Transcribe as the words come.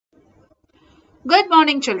Good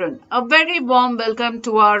morning, children. A very warm welcome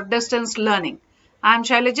to our distance learning. I'm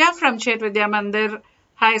Shailaja from Chet Vidya Mandir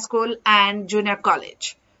High School and Junior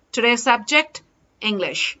College. Today's subject,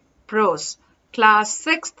 English, Prose, Class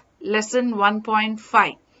 6th, Lesson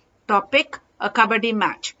 1.5. Topic, a Kabbadi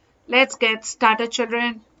match. Let's get started,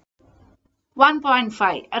 children.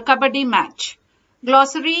 1.5, a Kabbadi match.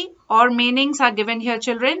 Glossary or meanings are given here,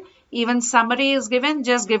 children. Even summary is given.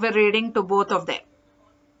 Just give a reading to both of them.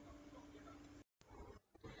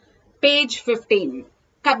 Page 15.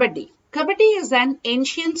 Kabbadi. Kabbadi is an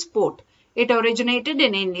ancient sport. It originated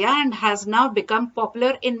in India and has now become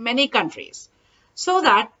popular in many countries, so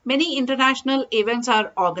that many international events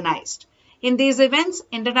are organized. In these events,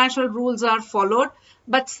 international rules are followed,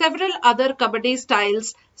 but several other Kabbadi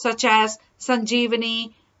styles such as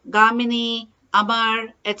Sanjeevani, Gamini, Amar,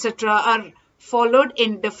 etc. are followed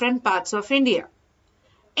in different parts of India.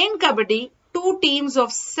 In Kabbadi, two teams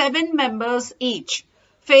of 7 members each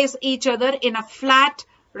face each other in a flat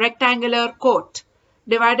rectangular court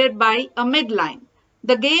divided by a midline.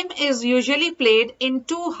 The game is usually played in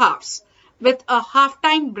 2 halves with a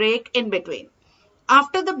halftime break in between.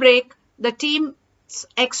 After the break, the teams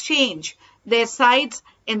exchange their sides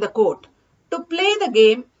in the court. To play the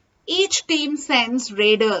game, each team sends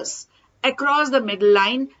raiders across the middle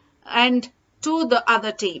line and to the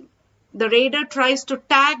other team. The raider tries to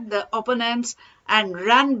tag the opponents and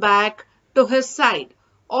run back to his side,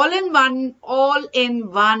 all in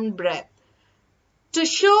one breath. To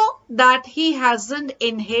show that he hasn't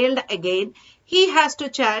inhaled again, he has to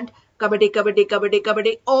chant Kabbadi, Kabbadi, Kabbadi,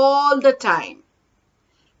 Kabbadi all the time.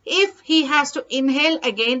 If he has to inhale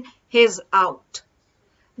again, he's out.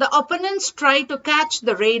 The opponents try to catch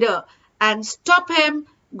the raider and stop him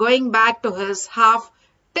going back to his half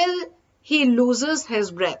till he loses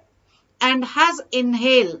his breath and has to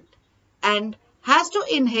inhale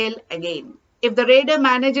again. If the raider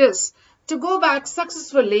manages to go back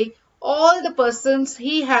successfully, all the persons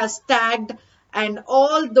he has tagged and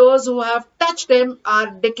all those who have touched him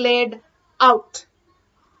are declared out.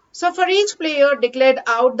 So for each player declared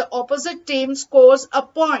out, the opposite team scores a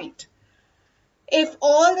point. If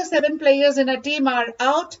all the 7 players in a team are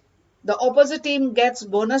out, the opposite team gets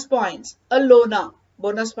bonus points, a lona.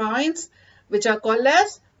 Bonus points which are called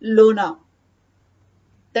as lona.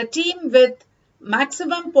 The team with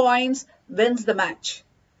maximum points wins the match.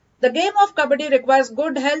 The game of Kabbadi requires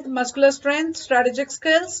good health, muscular strength, strategic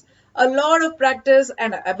skills, a lot of practice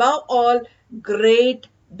and above all, great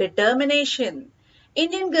determination.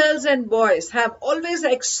 Indian girls and boys have always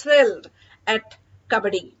excelled at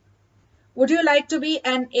Kabbadi. Would you like to be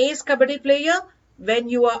an ace Kabbadi player when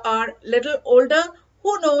you are little older?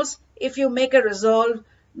 Who knows, if you make a resolve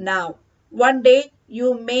now, one day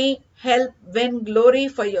you may help win glory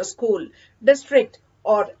for your school, district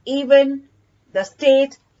or even the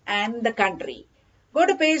state and the country. Go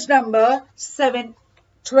to page number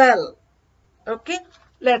 712. Okay,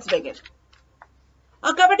 let's begin.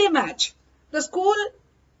 A Kabbadi match. The school,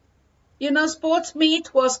 sports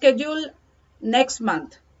meet was scheduled next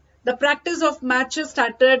month. The practice of matches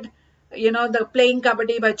started, the playing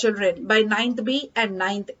Kabbadi by children by 9th B and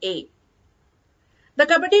 9th A. The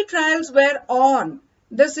Kabbadi trials were on.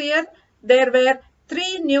 This year, there were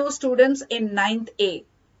 3 new students in 9th A.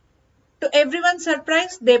 To everyone's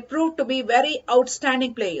surprise, they proved to be very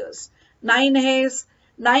outstanding players.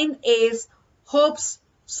 9A's hopes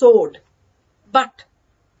soared. But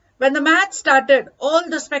when the match started, all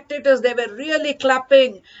the spectators, they were really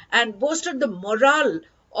clapping and boosted the morale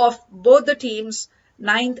of both the teams.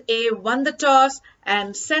 9th A won the toss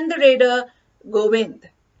and sent the raider Govind.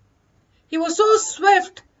 He was so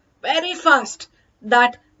swift, very fast,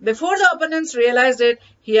 that before the opponents realized it,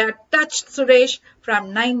 he had touched Suresh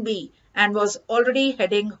from 9B and was already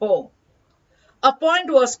heading home. A point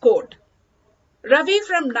was scored. Ravi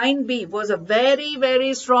from 9B was a very,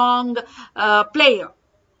 very strong player.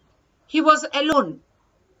 He was alone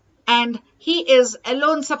and he is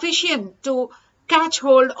alone sufficient to catch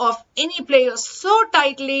hold of any player so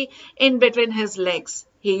tightly in between his legs.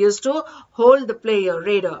 He used to hold the player,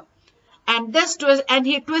 raider. And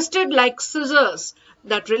he twisted like scissors,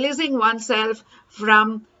 that releasing oneself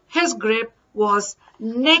from his grip was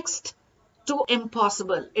next to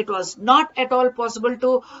impossible. It was not at all possible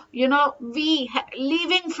to,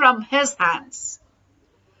 leaving from his hands.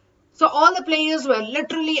 So all the players were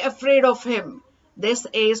literally afraid of him. This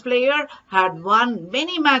ace player had won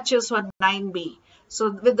many matches for 9B.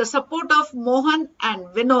 So with the support of Mohan and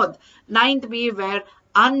Vinod, 9th B were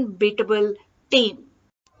unbeatable team.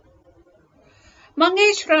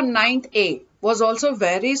 Mangesh from 9th A was also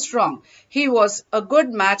very strong. He was a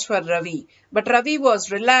good match for Ravi, but Ravi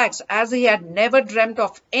was relaxed as he had never dreamt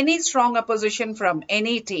of any strong opposition from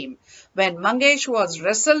any team. When Mangesh was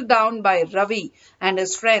wrestled down by Ravi and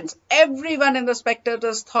his friends, everyone in the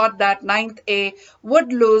spectators thought that ninth A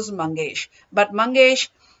would lose Mangesh. But Mangesh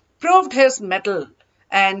proved his mettle,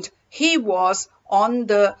 and he was on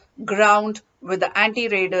the ground with the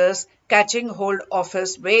anti-raiders catching hold of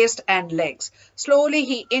his waist and legs. Slowly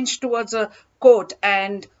he inched towards a court,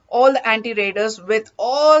 and all the anti-raiders with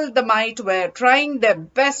all the might were trying their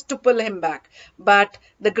best to pull him back. But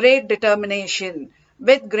with great determination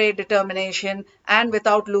and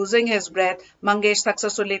without losing his breath, Mangesh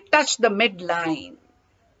successfully touched the midline.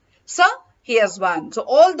 So he has won. So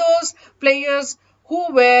all those players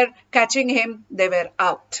who were catching him, they were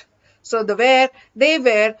out. So they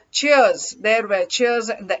were cheers. There were cheers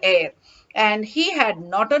in the air. And he had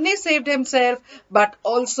not only saved himself, but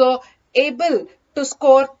also able to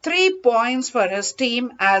score 3 points for his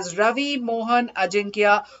team, as Ravi, Mohan,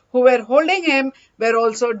 Ajinkya, who were holding him, were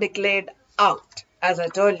also declared out, as I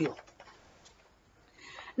told you.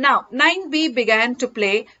 Now, 9B began to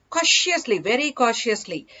play cautiously, very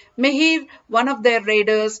cautiously. Mihir, one of their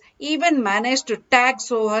raiders, even managed to tag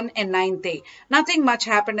Sohan in 9th A. Nothing much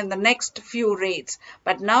happened in the next few raids,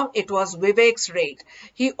 but now it was Vivek's raid.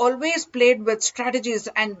 He always played with strategies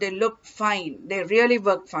and they looked fine. They really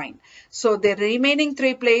worked fine. So the remaining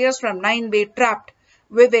 3 players from 9B trapped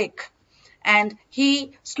Vivek, and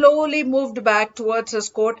he slowly moved back towards his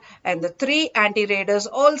court, and the 3 anti-raiders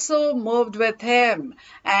also moved with him.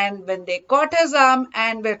 And when they caught his arm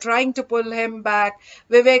and were trying to pull him back,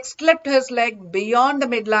 Vivek slipped his leg beyond the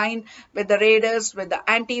midline with the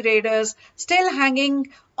anti-raiders still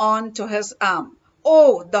hanging on to his arm.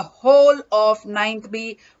 Oh, the whole of 9th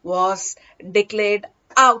B was declared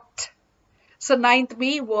out. So 9th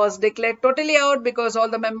B was declared totally out because all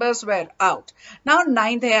the members were out. Now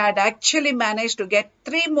 9th A had actually managed to get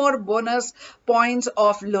 3 more bonus points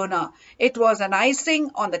of Luna. It was an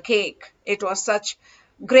icing on the cake. It was such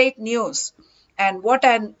great news. And what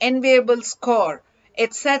an enviable score.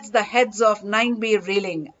 It sets the heads of 9B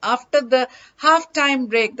reeling. After the half-time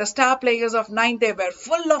break, the star players of 9th A were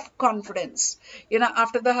full of confidence.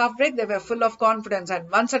 After the half break, they were full of confidence.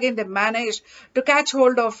 And once again, they managed to catch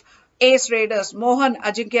hold of Ace Raiders, Mohan,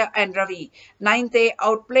 Ajinkya and Ravi. 9th A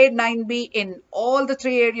outplayed 9B in all the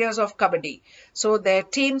 3 areas of Kabbadi. So their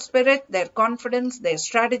team spirit, their confidence, their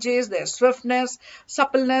strategies, their swiftness,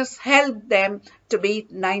 suppleness helped them to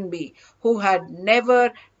beat 9B, who had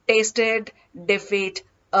never tasted defeat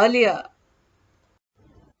earlier.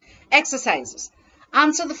 Exercises.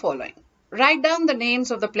 Answer the following. Write down the names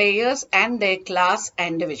of the players and their class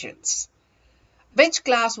and divisions. Which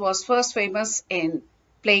class was first famous in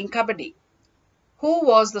playing Kabbadi? Who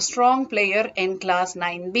was the strong player in class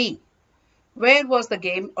 9B? Where was the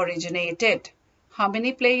game originated? How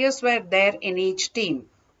many players were there in each team?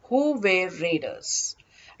 Who were raiders?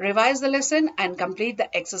 Revise the lesson and complete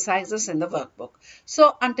the exercises in the workbook.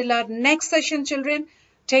 So until our next session, children,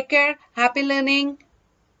 take care, happy learning.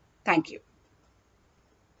 Thank you.